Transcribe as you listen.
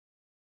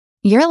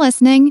You're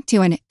listening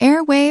to an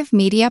Airwave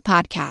Media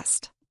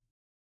Podcast.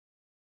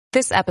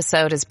 This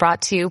episode is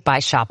brought to you by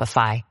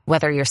Shopify.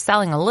 Whether you're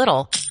selling a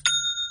little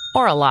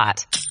or a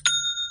lot,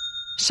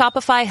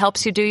 Shopify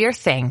helps you do your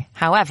thing,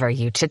 however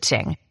you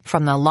cha-ching.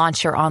 From the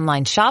launch your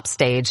online shop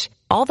stage,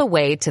 all the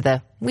way to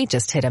the we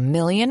just hit 1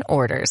 million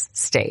orders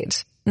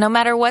stage. No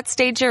matter what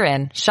stage you're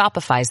in,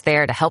 Shopify's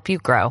there to help you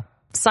grow.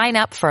 Sign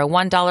up for a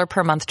 $1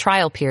 per month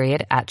trial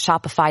period at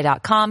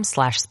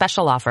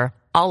shopify.com/special offer,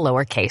 all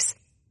lowercase.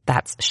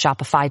 That's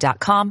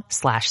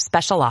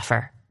shopify.com/special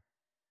offer.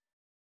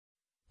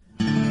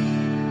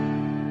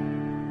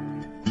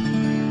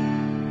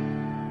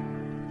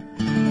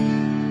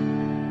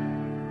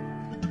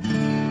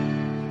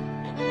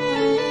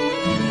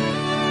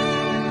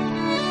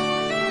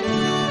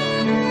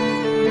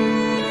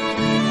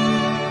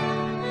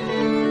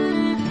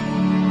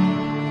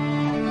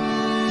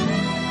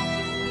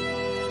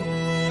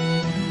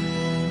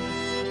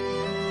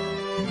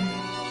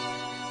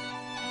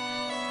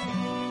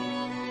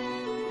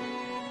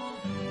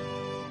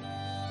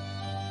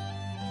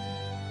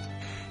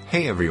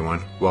 Hey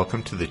everyone,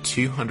 welcome to the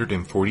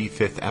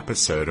 245th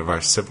episode of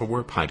our Civil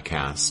War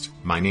podcast.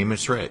 My name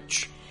is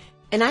Rich.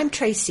 And I'm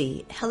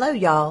Tracy. Hello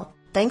y'all.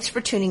 Thanks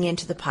for tuning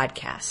into the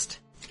podcast.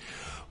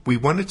 We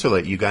wanted to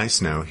let you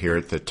guys know here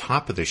at the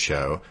top of the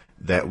show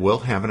that we'll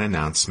have an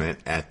announcement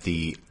at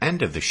the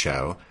end of the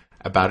show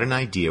about an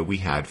idea we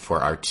had for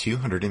our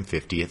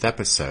 250th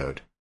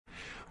episode.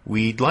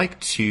 We'd like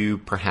to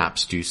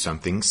perhaps do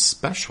something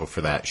special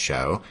for that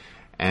show,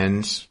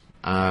 and,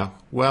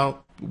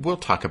 we'll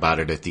talk about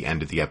it at the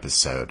end of the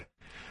episode.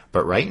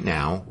 But right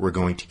now, we're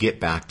going to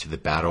get back to the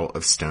Battle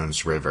of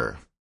Stones River.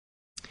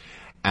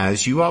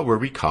 As you all will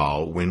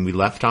recall, when we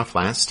left off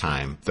last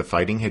time, the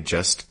fighting had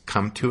just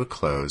come to a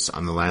close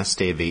on the last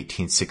day of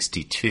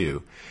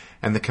 1862,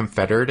 and the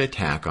Confederate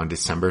attack on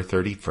December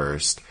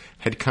 31st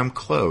had come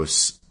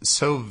close,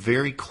 so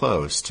very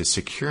close to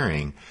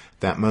securing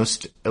that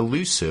most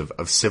elusive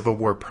of Civil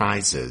War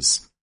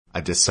prizes,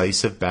 a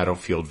decisive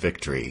battlefield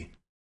victory.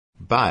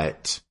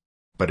 But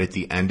at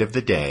the end of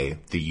the day,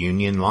 the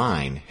Union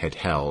line had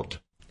held.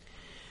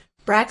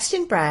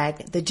 Braxton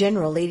Bragg, the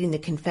general leading the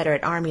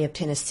Confederate Army of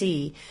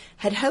Tennessee,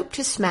 had hoped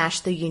to smash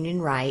the Union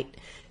right,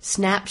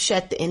 snap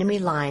shut the enemy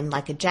line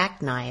like a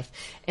jackknife,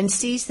 and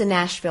seize the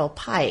Nashville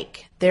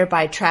pike,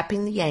 thereby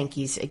trapping the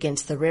Yankees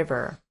against the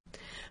river.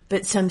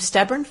 But some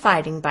stubborn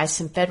fighting by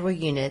some Federal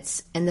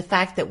units and the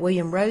fact that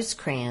William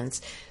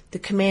Rosecrans, the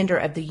commander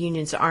of the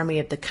Union's Army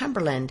of the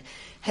Cumberland,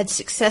 had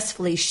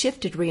successfully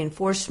shifted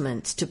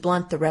reinforcements to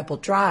blunt the rebel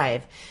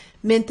drive,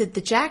 meant that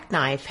the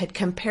jackknife had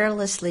come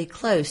perilously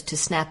close to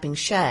snapping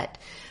shut.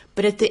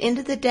 But at the end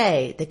of the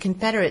day, the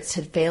Confederates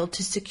had failed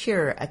to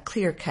secure a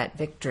clear-cut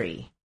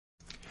victory.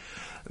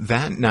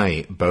 That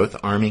night, both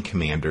Army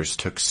commanders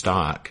took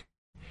stock.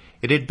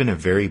 It had been a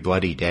very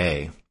bloody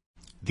day.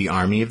 The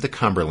Army of the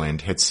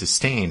Cumberland had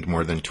sustained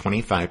more than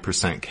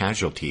 25%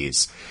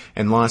 casualties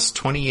and lost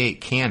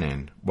 28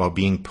 cannon while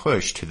being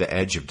pushed to the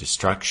edge of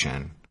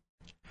destruction.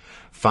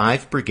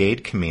 5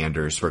 brigade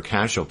commanders were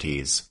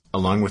casualties,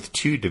 along with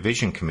 2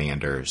 division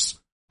commanders,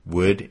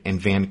 Wood and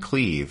Van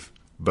Cleve,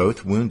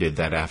 both wounded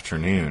that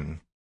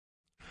afternoon.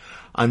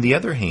 On the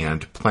other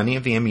hand, plenty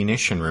of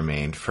ammunition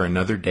remained for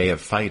another day of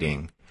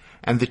fighting,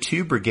 and the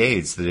 2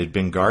 brigades that had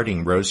been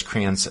guarding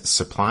Rosecrans'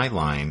 supply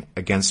line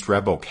against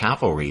rebel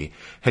cavalry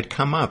had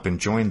come up and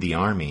joined the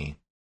army.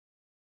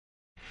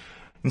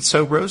 And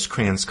so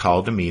Rosecrans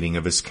called a meeting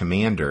of his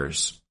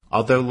commanders,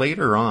 although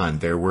later on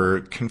there were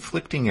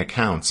conflicting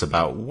accounts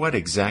about what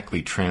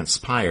exactly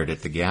transpired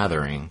at the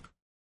gathering.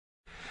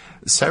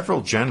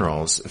 Several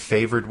generals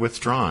favored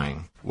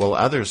withdrawing, while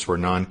others were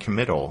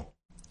non-committal.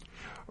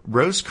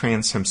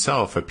 Rosecrans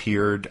himself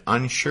appeared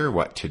unsure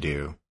what to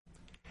do.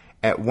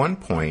 At one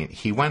point,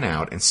 he went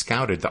out and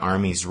scouted the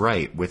Army's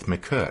right with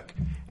McCook,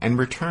 and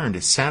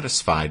returned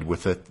satisfied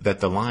with it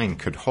that the line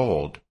could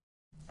hold.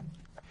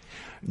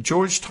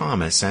 George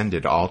Thomas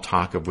ended all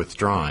talk of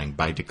withdrawing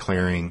by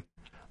declaring,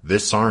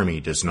 "This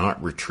army does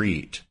not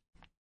retreat."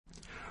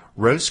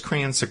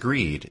 Rosecrans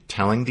agreed,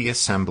 telling the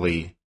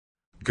assembly,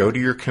 "Go to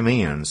your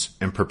commands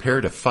and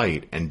prepare to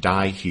fight and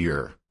die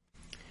here."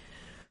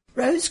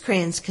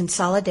 Rosecrans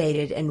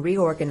consolidated and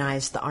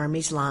reorganized the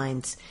Army's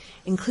lines,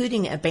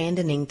 including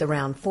abandoning the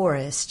Round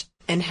Forest,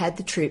 and had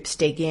the troops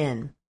dig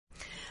in.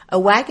 A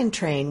wagon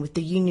train with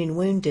the Union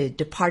wounded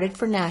departed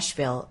for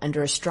Nashville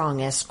under a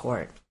strong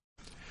escort.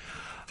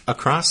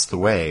 Across the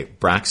way,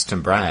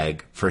 Braxton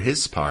Bragg, for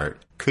his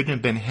part, couldn't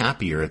have been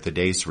happier at the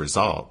day's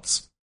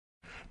results.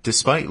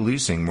 Despite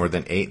losing more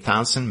than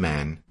 8,000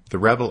 men, the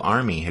rebel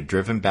army had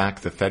driven back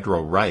the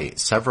Federal right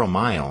several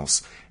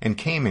miles and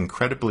came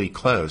incredibly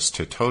close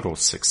to total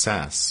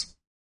success.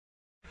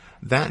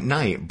 That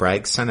night,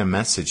 Bragg sent a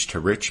message to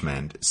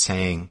Richmond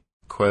saying,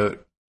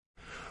 quote,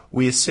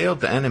 "We assailed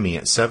the enemy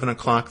at 7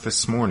 o'clock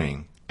this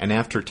morning, and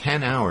after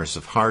 10 hours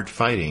of hard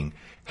fighting,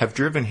 have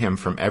driven him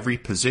from every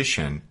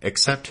position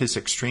except his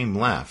extreme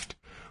left,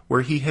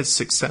 where he has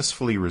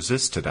successfully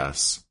resisted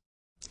us.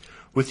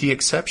 With the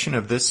exception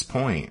of this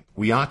point,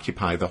 we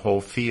occupy the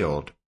whole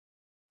field.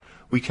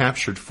 We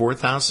captured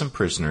 4,000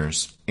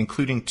 prisoners,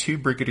 including 2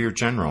 brigadier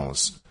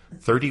generals,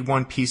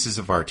 31 pieces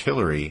of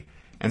artillery,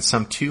 and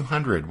some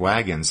 200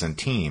 wagons and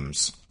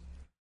teams.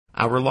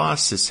 Our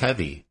loss is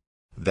heavy,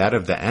 that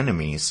of the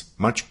enemy's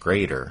much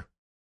greater."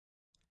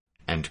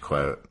 End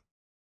quote.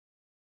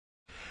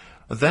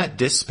 That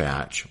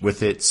dispatch,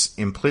 with its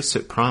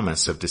implicit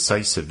promise of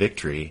decisive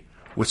victory,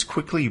 was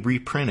quickly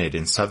reprinted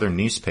in Southern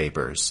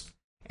newspapers,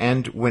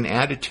 and when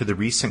added to the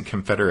recent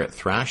Confederate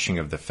thrashing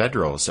of the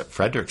Federals at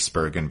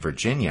Fredericksburg in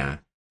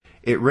Virginia,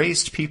 it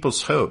raised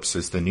people's hopes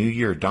as the new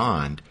year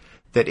dawned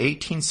that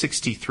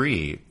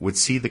 1863 would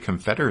see the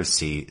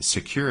Confederacy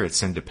secure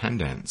its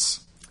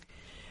independence.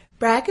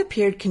 Bragg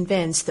appeared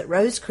convinced that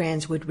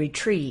Rosecrans would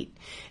retreat,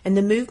 and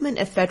the movement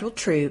of Federal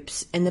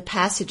troops and the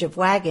passage of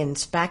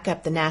wagons back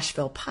up the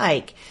Nashville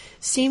Pike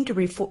seemed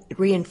to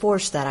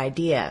reinforce that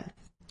idea.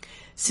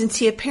 Since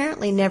he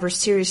apparently never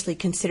seriously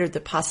considered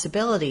the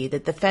possibility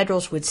that the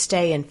Federals would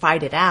stay and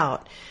fight it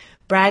out,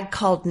 Bragg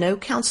called no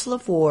council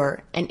of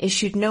war and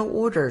issued no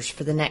orders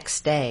for the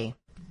next day.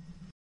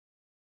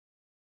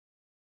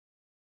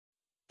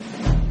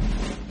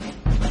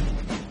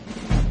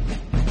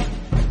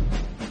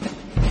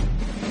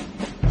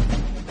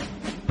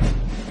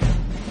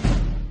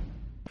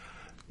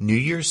 New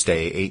Year's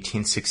Day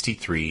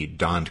 1863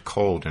 dawned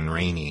cold and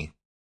rainy.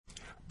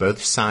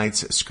 Both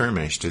sides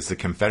skirmished as the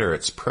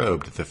Confederates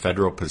probed the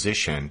Federal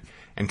position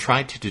and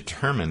tried to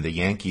determine the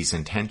Yankees'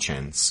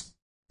 intentions.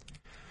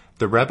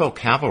 The rebel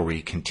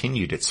cavalry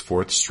continued its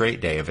 4th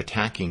straight day of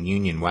attacking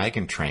Union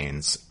wagon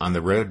trains on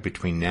the road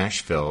between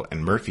Nashville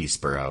and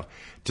Murfreesboro,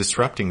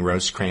 disrupting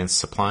Rosecrans'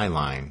 supply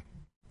line.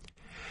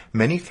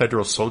 Many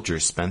Federal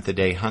soldiers spent the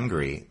day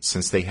hungry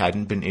since they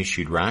hadn't been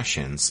issued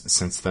rations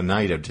since the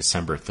night of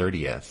December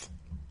 30th.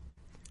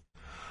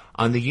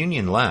 On the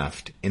Union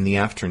left, in the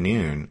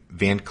afternoon,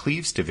 Van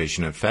Cleve's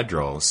division of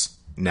Federals,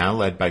 now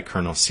led by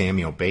Colonel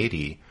Samuel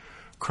Beatty,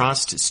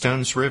 crossed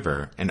Stones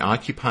River and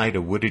occupied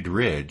a wooded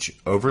ridge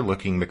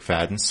overlooking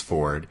McFadden's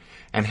Ford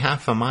and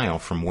half a mile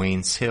from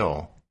Wayne's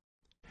Hill.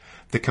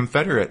 The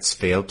Confederates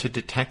failed to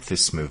detect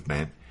this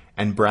movement,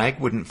 and Bragg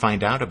wouldn't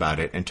find out about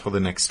it until the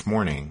next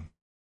morning.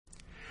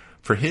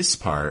 For his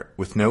part,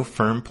 with no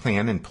firm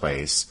plan in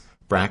place,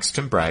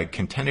 Braxton Bragg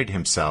contented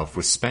himself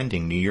with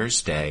spending New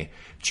Year's Day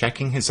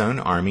checking his own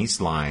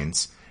army's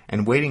lines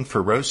and waiting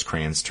for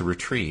Rosecrans to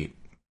retreat.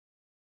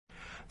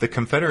 The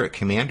Confederate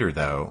commander,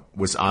 though,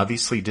 was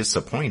obviously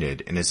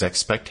disappointed in his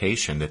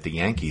expectation that the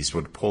Yankees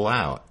would pull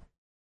out,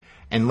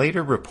 and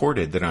later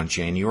reported that on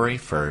January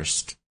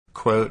 1st,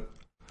 quote,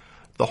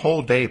 "The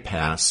whole day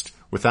passed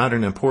without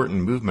an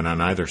important movement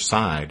on either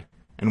side,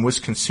 and was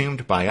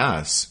consumed by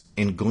us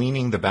in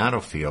gleaning the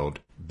battlefield,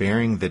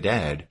 burying the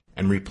dead,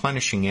 and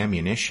replenishing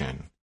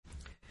ammunition."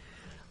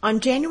 On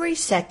January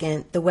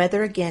 2nd, the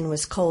weather again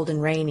was cold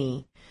and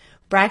rainy.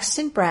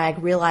 Braxton Bragg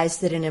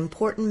realized that an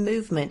important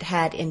movement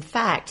had, in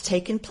fact,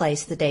 taken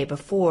place the day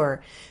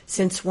before,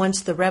 since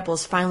once the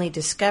rebels finally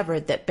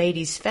discovered that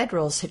Beatty's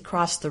Federals had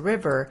crossed the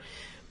river,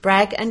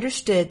 Bragg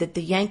understood that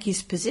the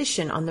Yankees'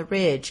 position on the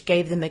ridge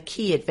gave them a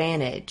key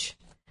advantage.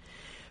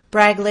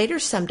 Bragg later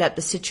summed up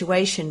the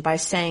situation by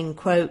saying,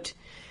 quote,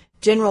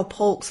 "General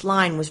Polk's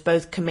line was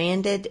both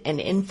commanded and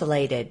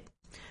enfiladed.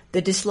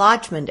 The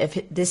dislodgment of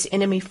this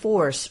enemy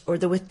force or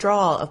the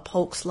withdrawal of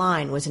Polk's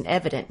line was an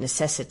evident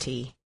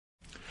necessity."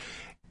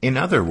 In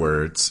other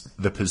words,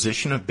 the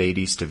position of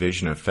Beatty's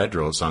division of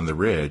Federals on the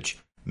ridge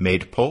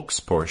made Polk's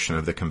portion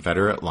of the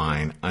Confederate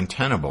line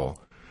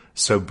untenable,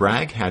 so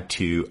Bragg had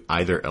to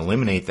either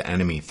eliminate the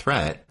enemy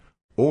threat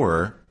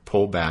or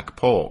pull back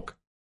Polk.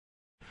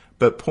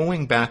 But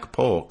pulling back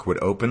Polk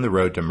would open the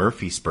road to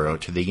Murfreesboro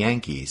to the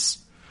Yankees,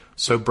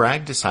 so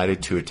Bragg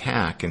decided to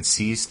attack and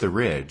seize the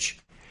ridge,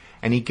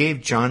 and he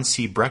gave John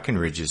C.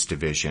 Breckinridge's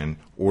division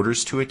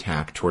orders to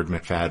attack toward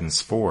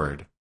McFadden's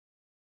Ford.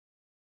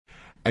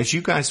 As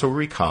you guys will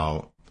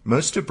recall,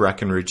 most of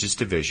Breckinridge's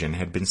division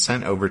had been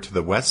sent over to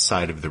the west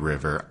side of the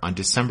river on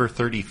December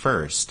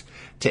 31st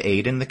to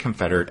aid in the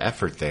Confederate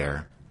effort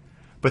there,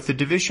 but the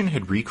division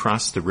had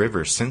recrossed the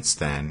river since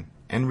then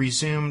and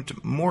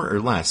resumed more or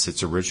less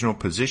its original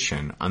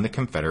position on the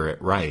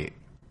Confederate right.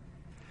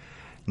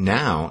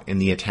 Now, in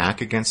the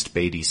attack against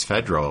Beatty's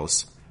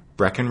Federals,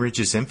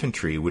 Breckinridge's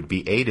infantry would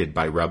be aided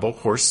by rebel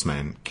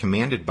horsemen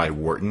commanded by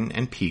Wharton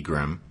and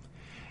Pegram,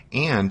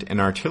 and an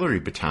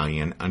artillery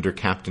battalion under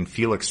Captain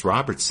Felix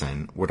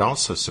Robertson would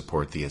also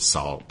support the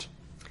assault.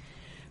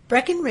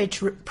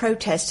 Breckinridge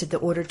protested the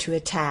order to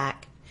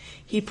attack.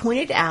 He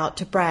pointed out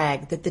to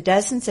Bragg that the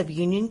dozens of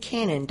Union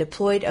cannon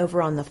deployed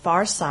over on the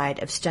far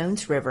side of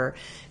Stones River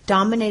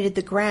dominated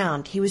the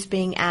ground he was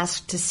being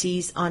asked to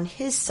seize on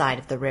his side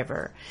of the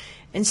river,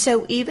 and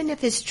so even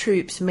if his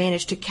troops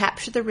managed to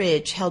capture the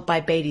ridge held by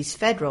Beatty's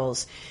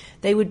Federals,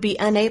 they would be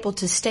unable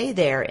to stay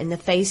there in the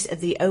face of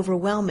the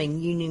overwhelming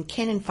Union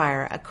cannon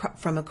fire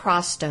from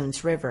across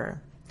Stones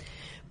River.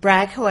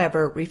 Bragg,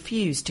 however,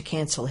 refused to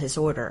cancel his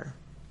order.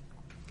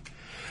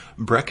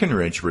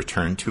 Breckinridge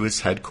returned to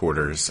his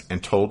headquarters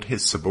and told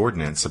his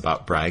subordinates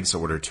about Bragg's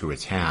order to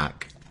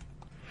attack.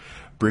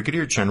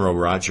 Brigadier General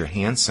Roger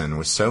Hanson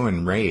was so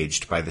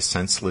enraged by the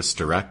senseless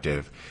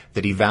directive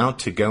that he vowed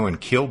to go and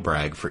kill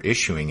Bragg for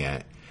issuing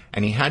it,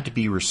 and he had to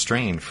be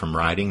restrained from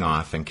riding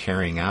off and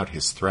carrying out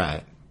his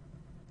threat.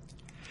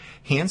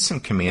 Hanson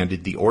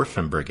commanded the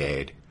Orphan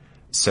Brigade,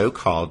 so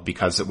called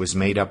because it was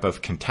made up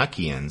of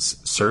Kentuckians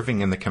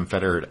serving in the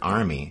Confederate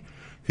Army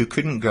who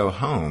couldn't go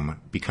home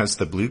because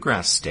the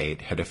Bluegrass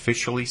State had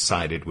officially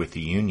sided with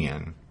the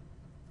Union.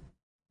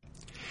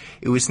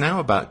 It was now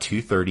about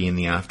 2:30 in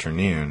the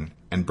afternoon,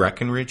 and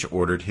Breckinridge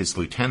ordered his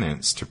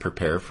lieutenants to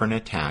prepare for an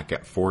attack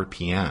at 4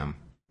 p.m.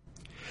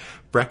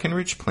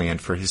 Breckinridge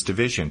planned for his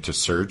division to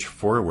surge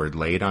forward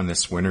late on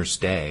this winter's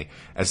day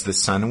as the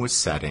sun was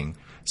setting,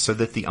 so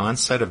that the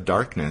onset of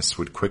darkness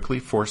would quickly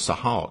force a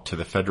halt to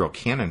the Federal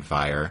cannon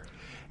fire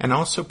and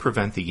also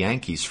prevent the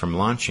Yankees from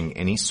launching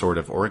any sort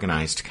of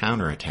organized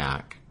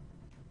counterattack.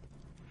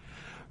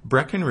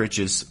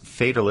 Breckinridge's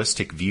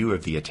fatalistic view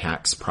of the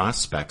attack's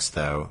prospects,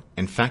 though,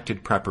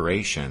 infected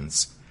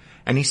preparations,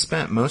 and he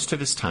spent most of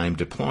his time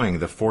deploying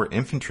the 4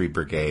 infantry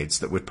brigades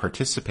that would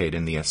participate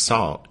in the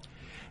assault,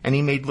 and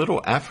he made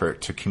little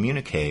effort to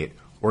communicate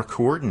or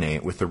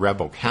coordinate with the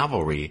rebel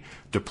cavalry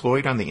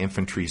deployed on the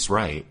infantry's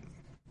right.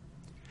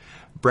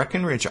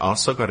 Breckinridge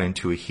also got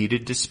into a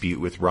heated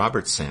dispute with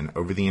Robertson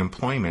over the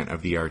employment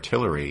of the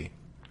artillery.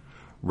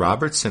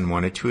 Robertson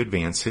wanted to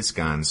advance his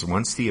guns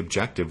once the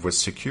objective was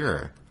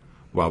secure,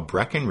 while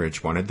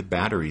Breckinridge wanted the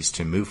batteries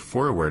to move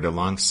forward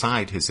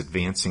alongside his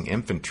advancing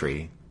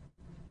infantry.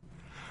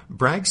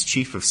 Bragg's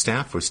chief of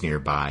staff was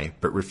nearby,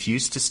 but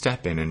refused to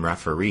step in and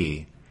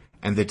referee,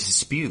 and the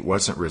dispute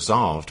wasn't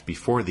resolved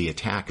before the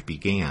attack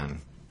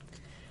began.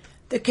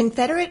 The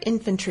Confederate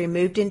infantry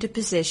moved into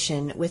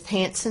position with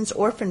Hanson's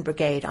Orphan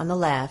Brigade on the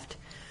left,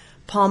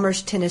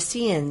 Palmer's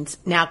Tennesseans,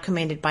 now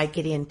commanded by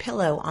Gideon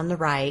Pillow, on the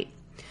right,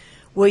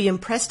 William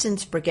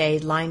Preston's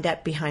brigade lined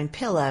up behind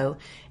Pillow,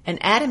 and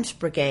Adams'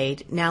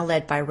 brigade, now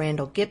led by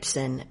Randall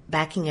Gibson,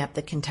 backing up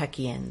the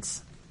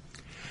Kentuckians.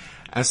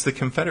 As the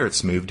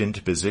Confederates moved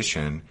into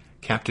position,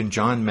 Captain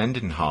John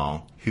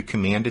Mendenhall, who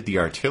commanded the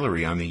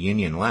artillery on the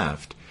Union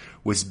left,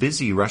 was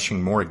busy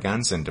rushing more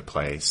guns into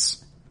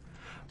place.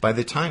 By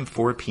the time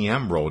 4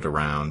 p.m. rolled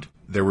around,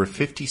 there were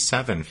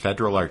 57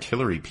 Federal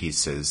artillery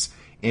pieces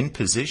in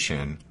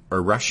position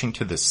or rushing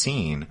to the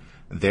scene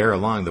there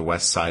along the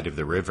west side of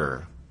the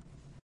river.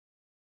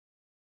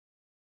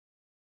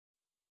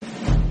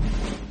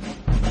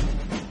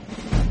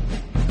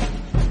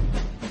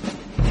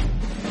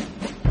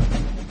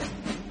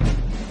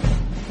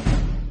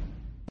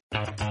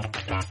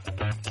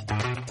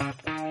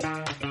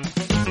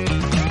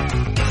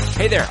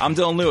 Hey there, I'm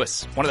Dylan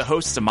Lewis, one of the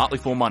hosts of Motley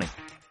Fool Money.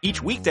 Each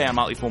weekday on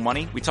Motley Fool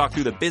Money, we talk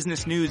through the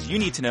business news you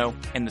need to know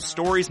and the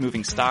stories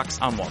moving stocks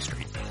on Wall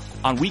Street.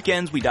 On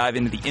weekends, we dive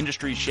into the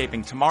industries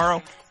shaping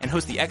tomorrow and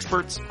host the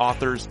experts,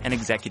 authors, and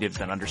executives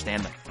that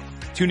understand them.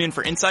 Tune in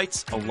for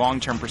insights, a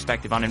long-term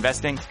perspective on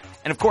investing,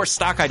 and of course,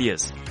 stock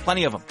ideas.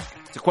 Plenty of them.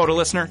 To quote a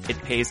listener,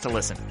 it pays to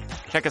listen.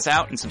 Check us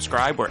out and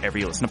subscribe wherever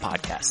you listen to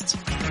podcasts.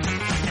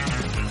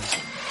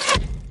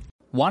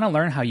 Want to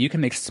learn how you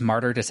can make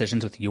smarter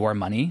decisions with your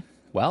money?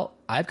 Well,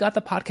 I've got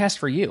the podcast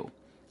for you.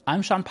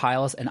 I'm Sean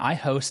Piles, and I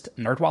host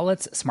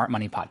NerdWallet's Smart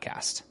Money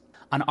Podcast.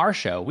 On our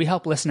show, we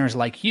help listeners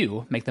like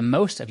you make the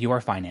most of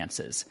your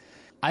finances.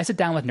 I sit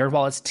down with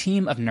NerdWallet's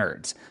team of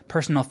nerds,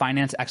 personal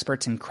finance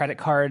experts in credit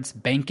cards,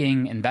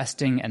 banking,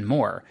 investing, and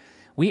more.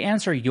 We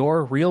answer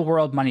your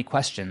real-world money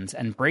questions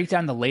and break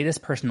down the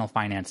latest personal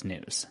finance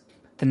news.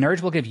 The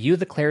nerds will give you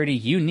the clarity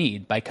you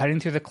need by cutting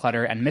through the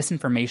clutter and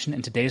misinformation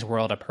in today's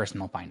world of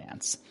personal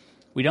finance.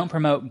 We don't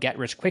promote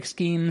get-rich-quick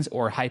schemes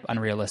or hype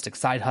unrealistic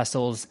side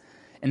hustles.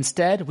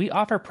 Instead, we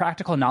offer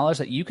practical knowledge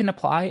that you can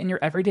apply in your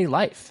everyday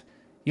life.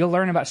 You'll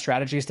learn about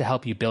strategies to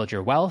help you build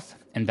your wealth,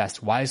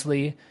 invest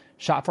wisely,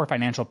 shop for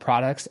financial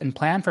products, and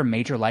plan for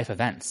major life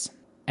events.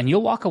 And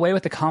you'll walk away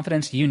with the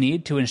confidence you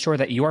need to ensure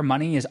that your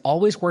money is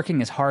always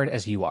working as hard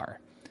as you are.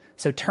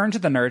 So turn to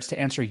the nerds to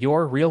answer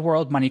your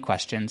real-world money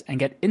questions and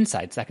get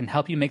insights that can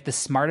help you make the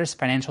smartest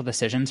financial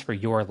decisions for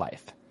your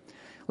life.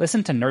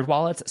 Listen to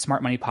NerdWallet's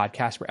Smart Money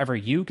Podcast wherever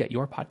you get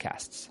your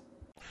podcasts.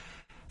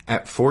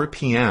 At 4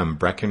 p.m.,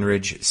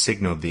 Breckinridge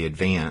signaled the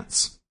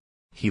advance.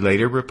 He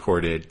later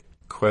reported,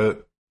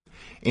 quote,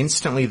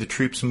 "Instantly the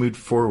troops moved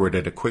forward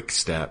at a quick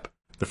step.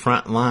 The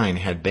front line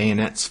had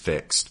bayonets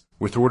fixed,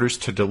 with orders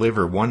to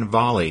deliver one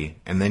volley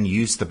and then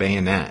use the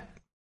bayonet."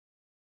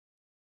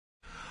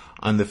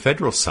 On the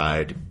Federal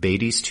side,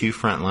 Beatty's 2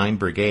 frontline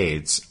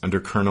brigades,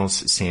 under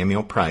Colonels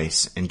Samuel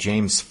Price and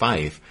James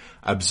Fife,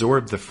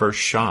 absorbed the first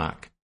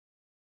shock.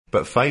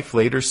 But Fife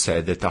later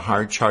said that the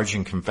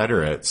hard-charging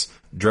Confederates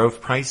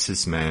drove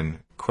Price's men,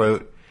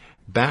 quote,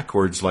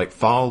 "backwards like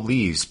fall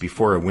leaves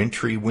before a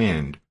wintry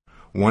wind.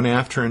 One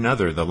after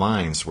another the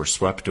lines were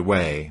swept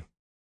away."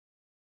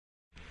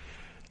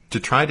 To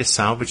try to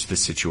salvage the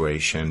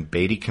situation,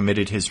 Beatty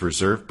committed his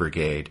reserve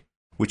brigade,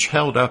 which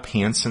held up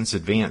Hanson's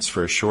advance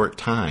for a short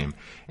time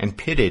and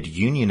pitted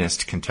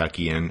Unionist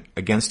Kentuckian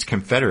against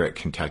Confederate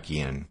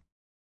Kentuckian.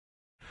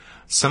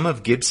 Some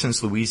of Gibson's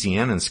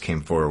Louisianians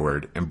came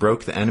forward and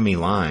broke the enemy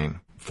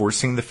line,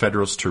 forcing the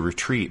Federals to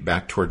retreat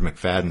back toward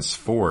McFadden's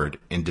Ford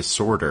in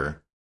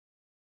disorder.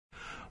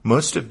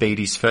 Most of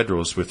Beatty's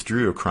Federals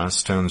withdrew across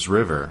Stones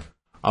River,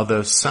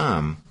 although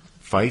some,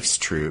 Fife's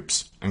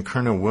troops and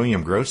Colonel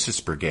William Gross's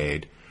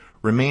brigade,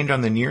 remained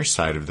on the near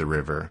side of the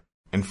river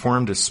and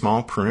formed a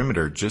small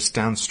perimeter just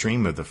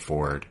downstream of the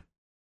ford.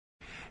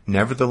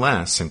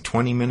 Nevertheless, in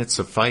 20 minutes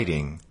of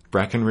fighting,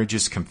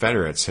 Breckinridge's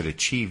Confederates had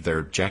achieved their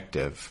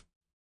objective.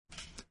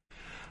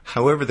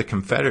 However,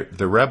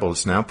 the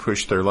rebels now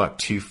pushed their luck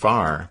too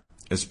far,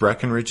 as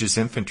Breckinridge's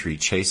infantry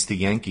chased the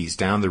Yankees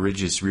down the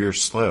ridge's rear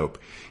slope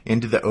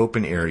into the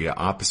open area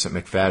opposite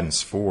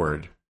McFadden's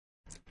Ford.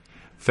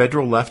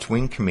 Federal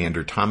left-wing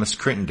commander Thomas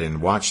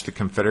Crittenden watched the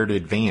Confederate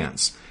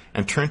advance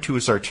and turned to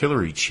his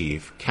artillery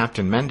chief,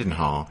 Captain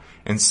Mendenhall,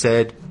 and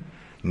said,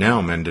 "Now,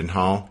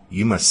 Mendenhall,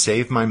 you must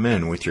save my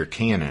men with your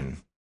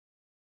cannon."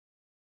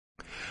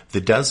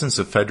 The dozens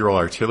of Federal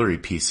artillery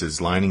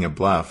pieces lining a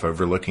bluff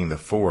overlooking the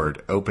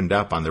ford opened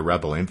up on the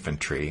rebel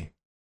infantry.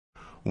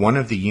 One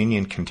of the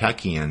Union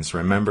Kentuckians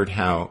remembered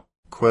how,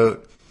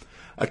 quote,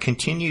 "a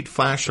continued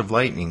flash of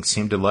lightning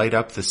seemed to light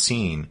up the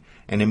scene,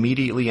 and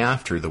immediately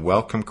after the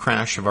welcome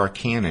crash of our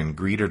cannon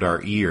greeted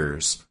our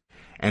ears,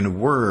 and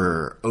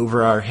whirr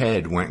over our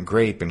head went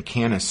grape and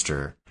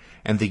canister,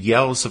 and the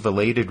yells of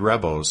elated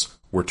rebels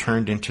were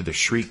turned into the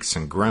shrieks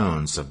and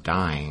groans of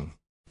dying."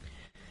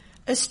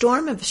 A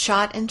storm of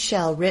shot and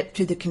shell ripped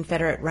through the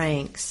Confederate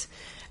ranks.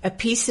 A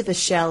piece of a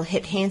shell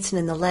hit Hanson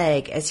in the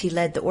leg as he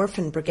led the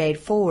Orphan Brigade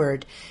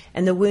forward,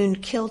 and the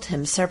wound killed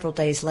him several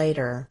days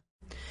later.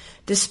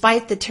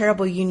 Despite the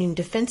terrible Union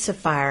defensive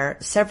fire,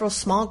 several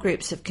small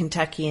groups of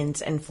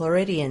Kentuckians and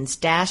Floridians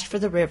dashed for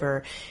the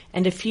river,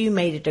 and a few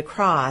made it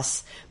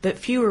across, but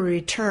fewer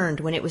returned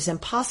when it was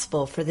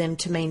impossible for them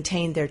to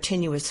maintain their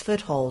tenuous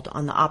foothold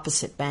on the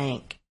opposite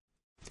bank.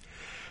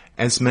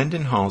 As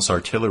Mendenhall's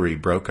artillery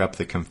broke up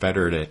the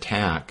Confederate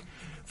attack,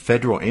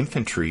 Federal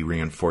infantry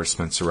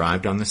reinforcements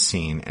arrived on the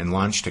scene and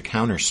launched a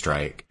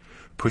counterstrike,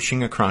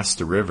 pushing across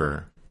the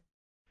river.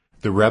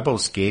 The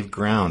rebels gave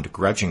ground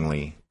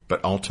grudgingly,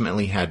 but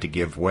ultimately had to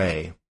give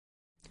way.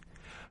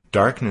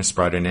 Darkness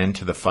brought an end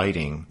to the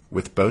fighting,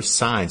 with both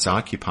sides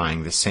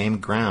occupying the same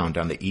ground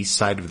on the east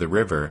side of the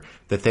river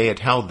that they had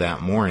held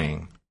that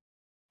morning.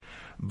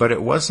 But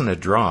it wasn't a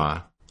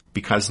draw,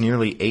 because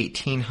nearly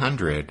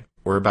 1,800,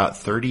 or about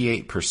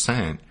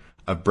 38%,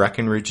 of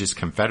Breckinridge's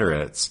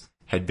Confederates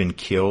had been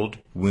killed,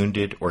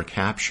 wounded, or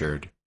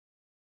captured.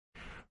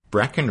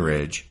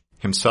 Breckinridge,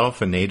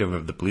 himself a native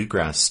of the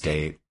Bluegrass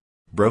State,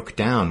 broke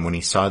down when he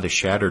saw the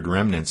shattered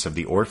remnants of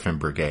the Orphan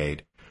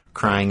Brigade,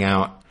 crying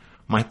out,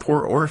 "My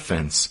poor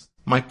orphans!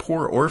 My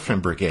poor Orphan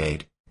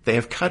Brigade! They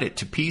have cut it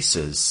to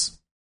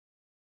pieces!"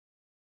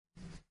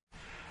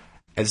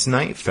 As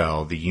night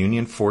fell, the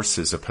Union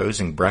forces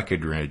opposing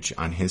Breckinridge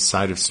on his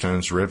side of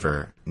Stones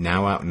River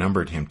now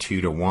outnumbered him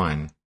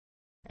 2-1,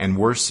 and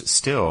worse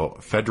still,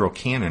 Federal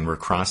cannon were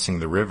crossing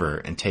the river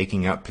and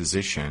taking up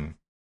position.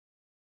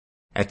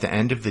 At the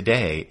end of the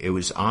day, it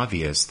was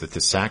obvious that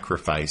the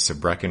sacrifice of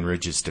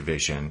Breckinridge's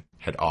division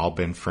had all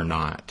been for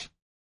naught.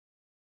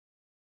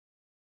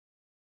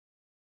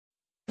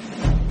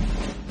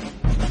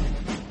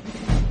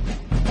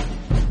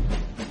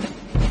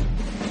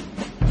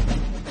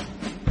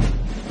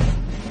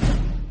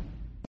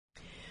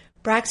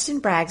 Braxton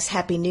Bragg's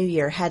Happy New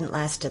Year hadn't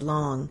lasted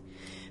long.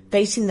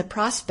 Facing the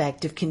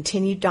prospect of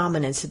continued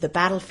dominance of the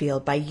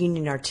battlefield by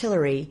Union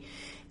artillery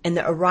and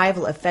the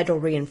arrival of Federal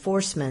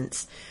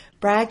reinforcements,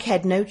 Bragg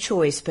had no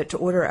choice but to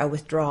order a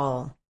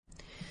withdrawal.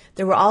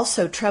 There were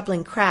also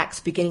troubling cracks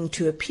beginning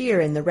to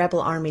appear in the rebel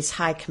army's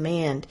high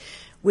command,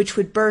 which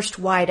would burst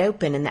wide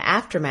open in the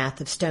aftermath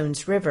of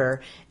Stones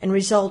River and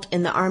result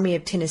in the Army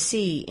of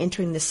Tennessee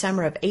entering the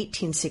summer of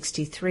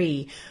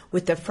 1863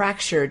 with a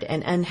fractured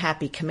and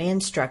unhappy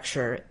command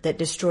structure that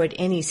destroyed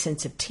any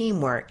sense of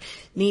teamwork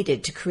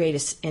needed to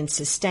create and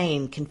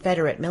sustain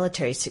Confederate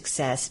military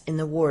success in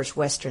the war's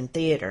Western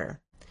theater.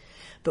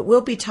 But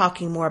we'll be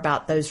talking more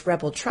about those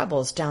rebel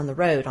troubles down the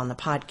road on the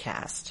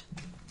podcast.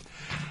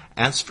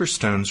 As for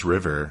Stones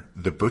River,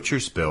 the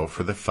butcher's bill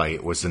for the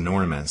fight was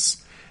enormous,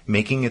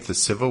 making it the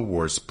Civil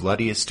War's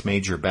bloodiest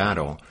major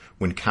battle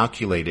when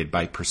calculated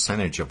by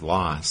percentage of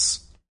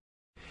loss.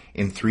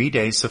 In 3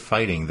 days of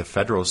fighting, the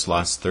Federals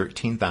lost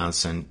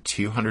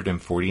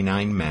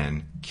 13,249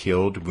 men,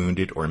 killed,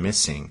 wounded, or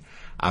missing,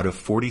 out of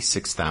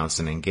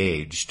 46,000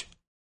 engaged.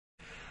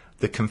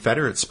 The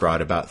Confederates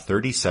brought about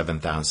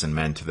 37,000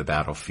 men to the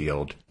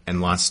battlefield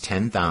and lost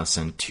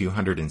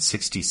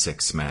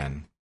 10,266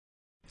 men.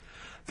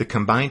 The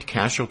combined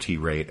casualty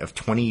rate of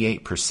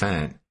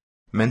 28%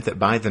 meant that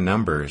by the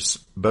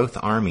numbers, both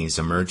armies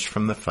emerged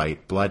from the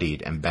fight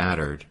bloodied and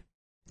battered.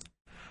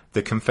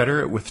 The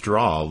Confederate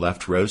withdrawal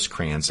left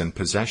Rosecrans in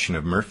possession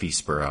of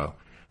Murfreesboro,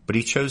 but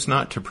he chose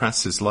not to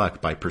press his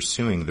luck by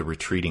pursuing the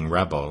retreating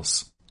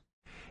rebels.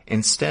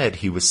 Instead,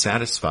 he was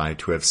satisfied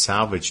to have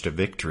salvaged a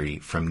victory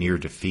from near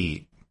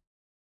defeat.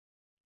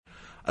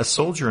 A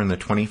soldier in the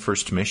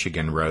 21st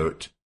Michigan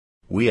wrote,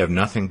 "We have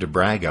nothing to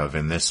brag of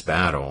in this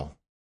battle."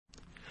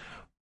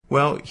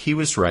 Well, he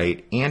was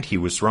right and he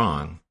was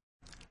wrong.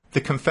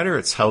 The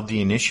Confederates held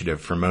the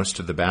initiative for most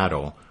of the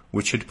battle,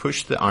 which had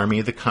pushed the Army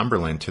of the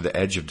Cumberland to the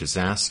edge of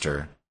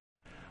disaster.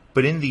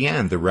 But in the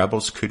end, the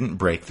rebels couldn't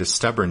break the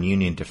stubborn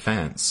Union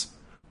defense,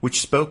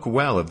 which spoke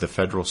well of the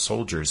Federal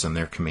soldiers and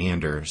their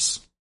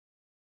commanders.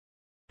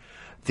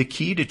 The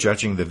key to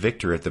judging the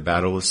victor at the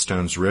Battle of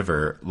Stones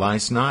River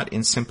lies not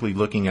in simply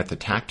looking at the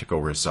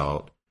tactical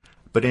result,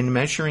 but in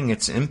measuring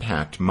its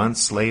impact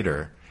months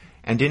later,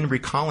 and in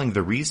recalling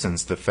the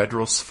reasons the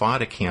Federals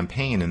fought a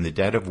campaign in the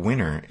dead of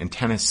winter in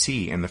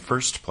Tennessee in the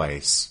first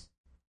place.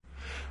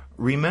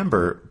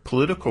 Remember,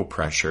 political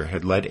pressure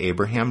had led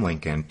Abraham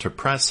Lincoln to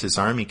press his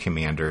army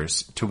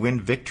commanders to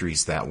win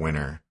victories that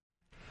winter.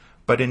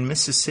 But in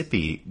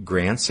Mississippi,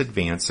 Grant's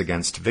advance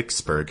against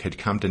Vicksburg had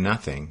come to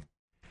nothing,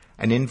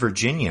 and in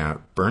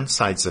Virginia,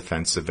 Burnside's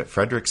offensive at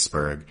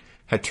Fredericksburg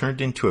had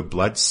turned into a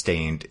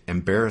blood-stained,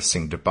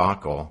 embarrassing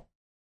debacle.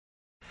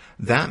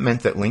 That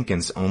meant that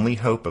Lincoln's only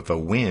hope of a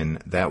win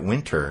that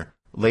winter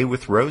lay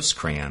with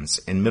Rosecrans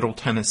in Middle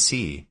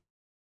Tennessee,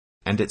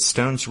 and at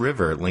Stones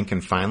River,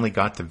 Lincoln finally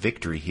got the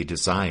victory he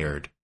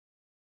desired.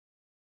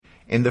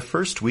 In the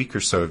first week or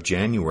so of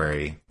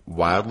January,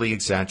 wildly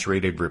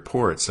exaggerated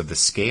reports of the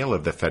scale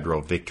of the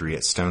Federal victory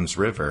at Stones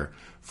River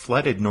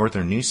flooded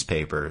northern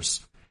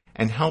newspapers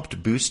and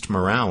helped boost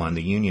morale on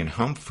the Union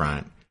home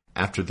front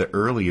after the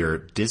earlier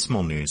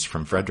dismal news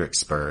from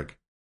Fredericksburg.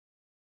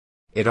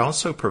 It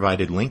also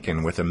provided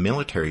Lincoln with a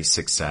military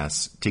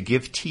success to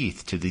give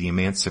teeth to the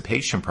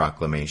Emancipation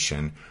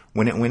Proclamation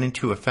when it went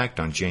into effect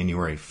on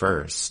January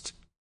 1st.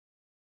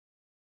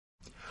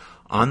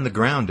 On the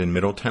ground in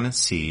Middle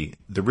Tennessee,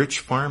 the rich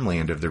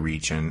farmland of the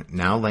region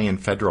now lay in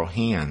Federal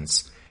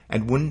hands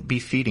and wouldn't be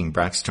feeding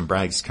Braxton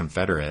Bragg's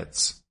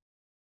Confederates.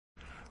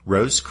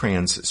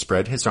 Rosecrans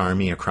spread his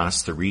army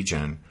across the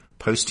region,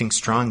 posting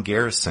strong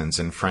garrisons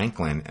in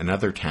Franklin and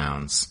other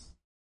towns.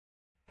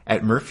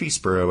 At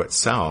Murfreesboro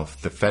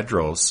itself, the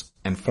Federals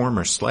and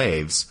former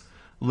slaves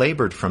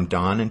labored from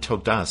dawn until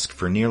dusk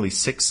for nearly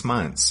 6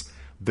 months,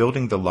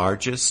 building the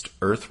largest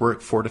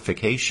earthwork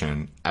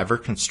fortification ever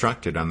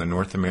constructed on the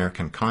North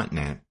American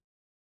continent.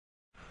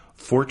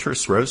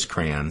 Fortress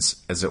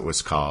Rosecrans, as it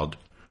was called,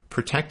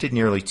 protected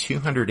nearly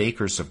 200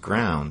 acres of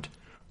ground,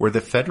 where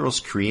the Federals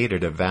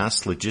created a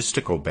vast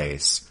logistical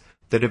base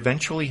that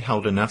eventually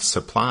held enough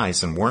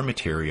supplies and war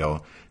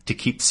material to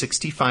keep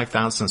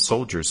 65,000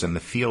 soldiers in the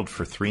field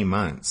for 3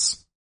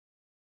 months.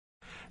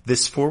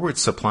 This forward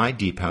supply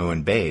depot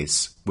and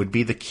base would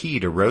be the key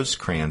to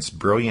Rosecrans'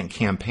 brilliant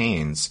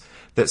campaigns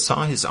that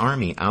saw his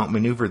army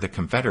outmaneuver the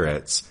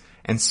Confederates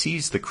and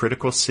seize the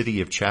critical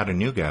city of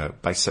Chattanooga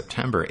by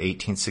September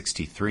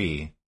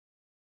 1863.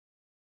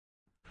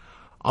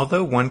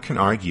 Although one can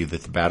argue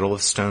that the Battle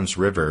of Stones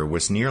River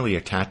was nearly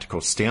a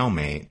tactical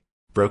stalemate,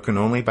 broken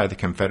only by the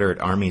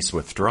Confederate Army's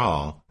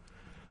withdrawal,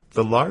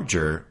 the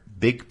larger,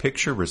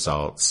 big-picture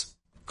results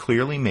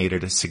clearly made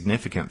it a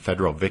significant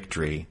Federal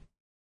victory.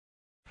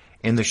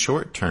 In the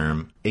short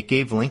term, it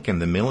gave Lincoln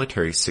the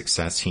military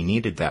success he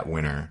needed that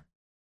winter.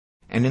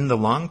 And in the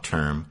long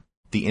term,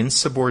 the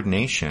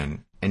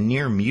insubordination and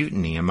near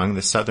mutiny among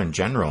the Southern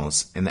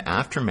generals in the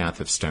aftermath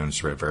of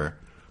Stones River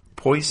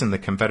poisoned the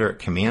Confederate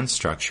command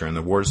structure in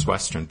the war's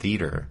Western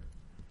theater.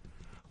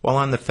 While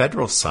on the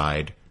Federal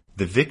side,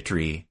 the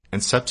victory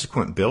and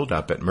subsequent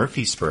buildup at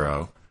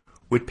Murfreesboro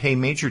would pay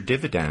major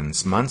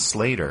dividends months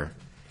later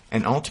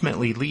and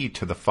ultimately lead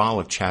to the fall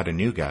of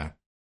Chattanooga,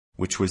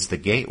 which was the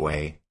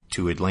gateway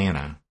to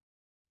Atlanta.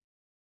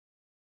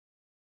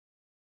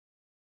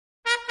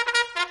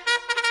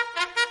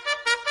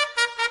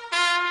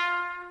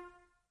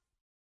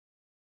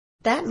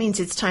 That means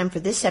it's time for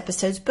this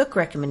episode's book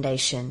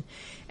recommendation.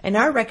 And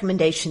our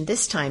recommendation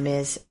this time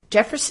is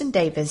Jefferson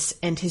Davis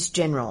and His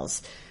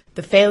Generals,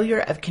 The Failure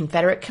of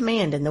Confederate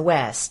Command in the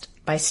West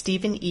by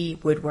Stephen E.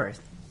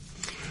 Woodworth.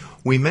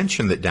 We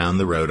mentioned that down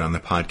the road on the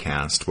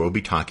podcast, we'll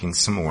be talking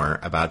some more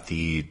about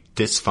the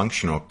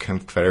dysfunctional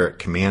Confederate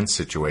command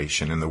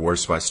situation in the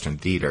war's Western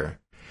theater.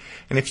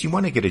 And if you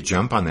want to get a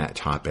jump on that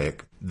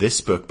topic,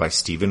 this book by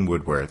Stephen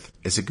Woodworth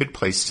is a good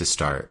place to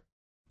start.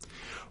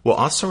 We'll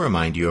also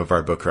remind you of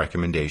our book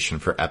recommendation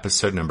for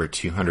episode number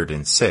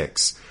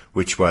 206,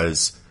 which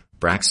was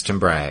Braxton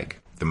Bragg,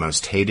 The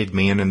Most Hated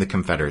Man in the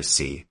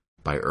Confederacy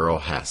by Earl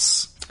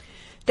Hess.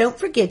 Don't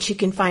forget you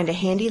can find a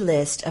handy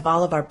list of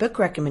all of our book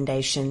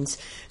recommendations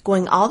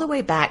going all the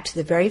way back to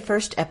the very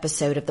first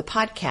episode of the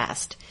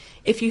podcast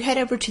if you head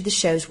over to the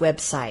show's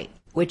website,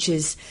 which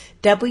is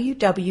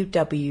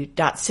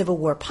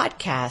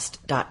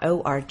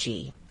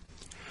www.civilwarpodcast.org.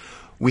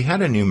 We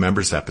had a new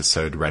members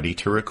episode ready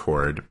to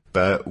record,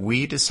 but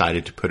we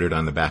decided to put it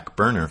on the back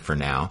burner for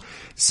now,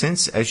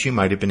 since, as you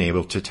might have been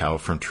able to tell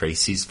from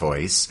Tracy's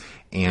voice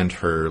and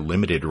her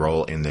limited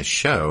role in this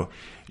show,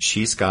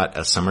 she's got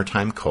a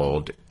summertime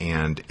cold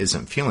and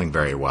isn't feeling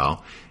very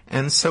well,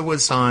 and so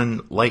was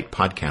on light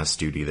podcast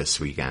duty this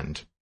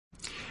weekend.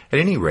 At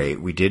any rate,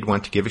 we did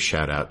want to give a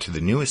shout out to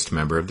the newest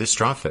member of the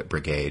Strawfit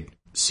Brigade,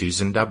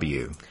 Susan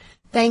W.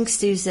 Thanks,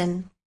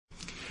 Susan.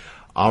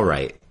 All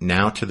right,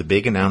 now to the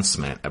big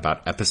announcement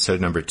about episode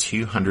number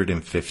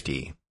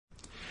 250.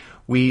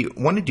 We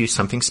want to do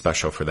something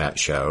special for that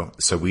show,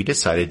 so we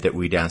decided that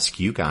we'd ask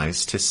you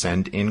guys to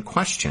send in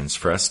questions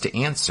for us to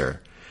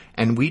answer,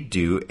 and we'd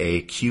do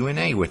a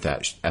Q&A with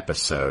that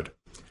episode,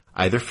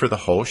 either for the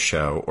whole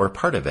show or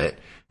part of it,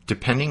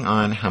 depending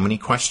on how many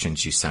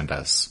questions you send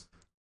us.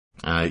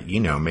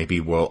 Maybe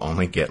we'll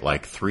only get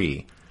like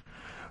 3.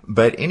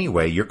 But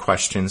anyway, your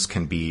questions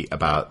can be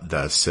about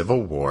the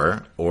Civil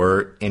War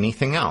or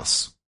anything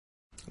else,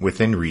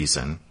 within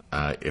reason,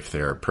 if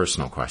they're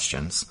personal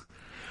questions.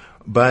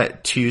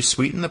 But to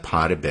sweeten the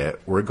pot a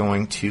bit, we're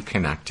going to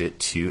connect it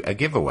to a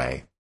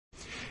giveaway.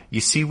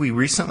 You see, we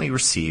recently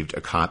received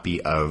a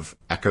copy of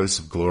Echoes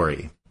of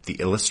Glory, the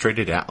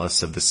Illustrated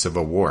Atlas of the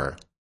Civil War,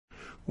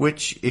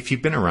 which, if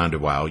you've been around a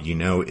while, you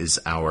know is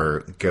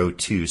our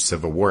go-to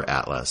Civil War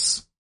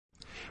atlas.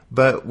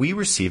 But we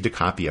received a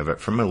copy of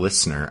it from a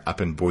listener up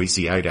in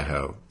Boise,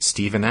 Idaho,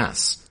 Stephen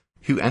S.,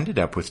 who ended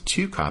up with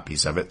 2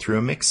 copies of it through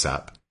a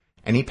mix-up,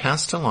 and he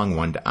passed along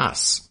one to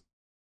us.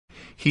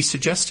 He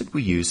suggested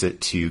we use it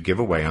to give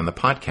away on the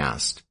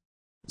podcast,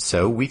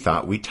 so we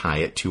thought we'd tie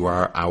it to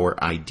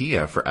our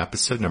idea for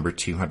episode number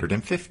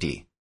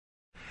 250.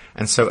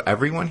 And so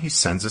everyone who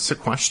sends us a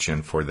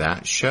question for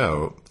that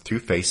show through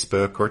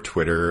Facebook or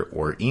Twitter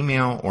or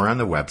email or on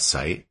the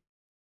website,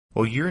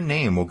 well, your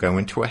name will go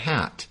into a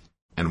hat,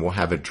 and we'll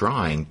have a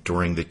drawing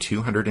during the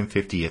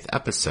 250th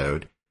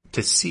episode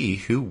to see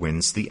who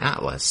wins the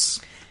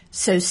atlas.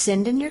 So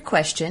send in your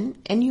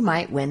question, and you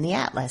might win the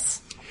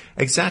atlas.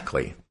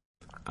 Exactly.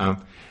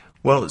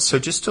 So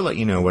just to let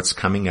you know what's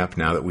coming up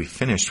now that we've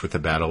finished with the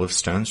Battle of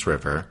Stones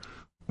River,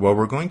 well,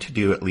 we're going to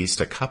do at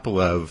least a couple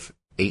of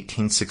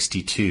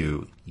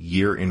 1862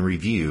 Year in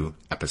Review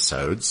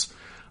episodes,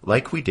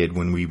 like we did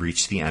when we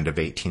reached the end of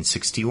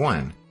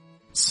 1861.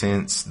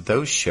 Since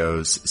those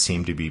shows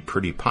seem to be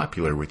pretty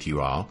popular with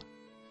you all.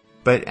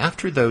 But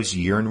after those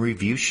Year in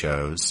Review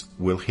shows,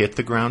 we'll hit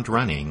the ground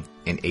running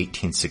in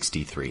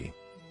 1863.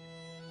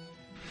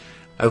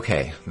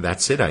 Okay,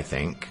 that's it, I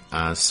think.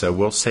 So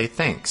we'll say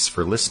thanks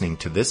for listening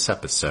to this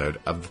episode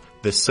of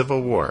The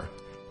Civil War,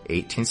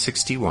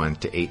 1861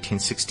 to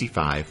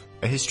 1865,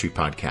 a history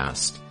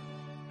podcast.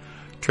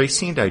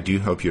 Tracy and I do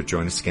hope you'll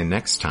join us again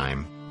next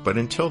time, but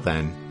until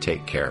then,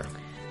 take care.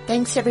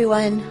 Thanks,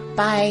 everyone.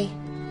 Bye.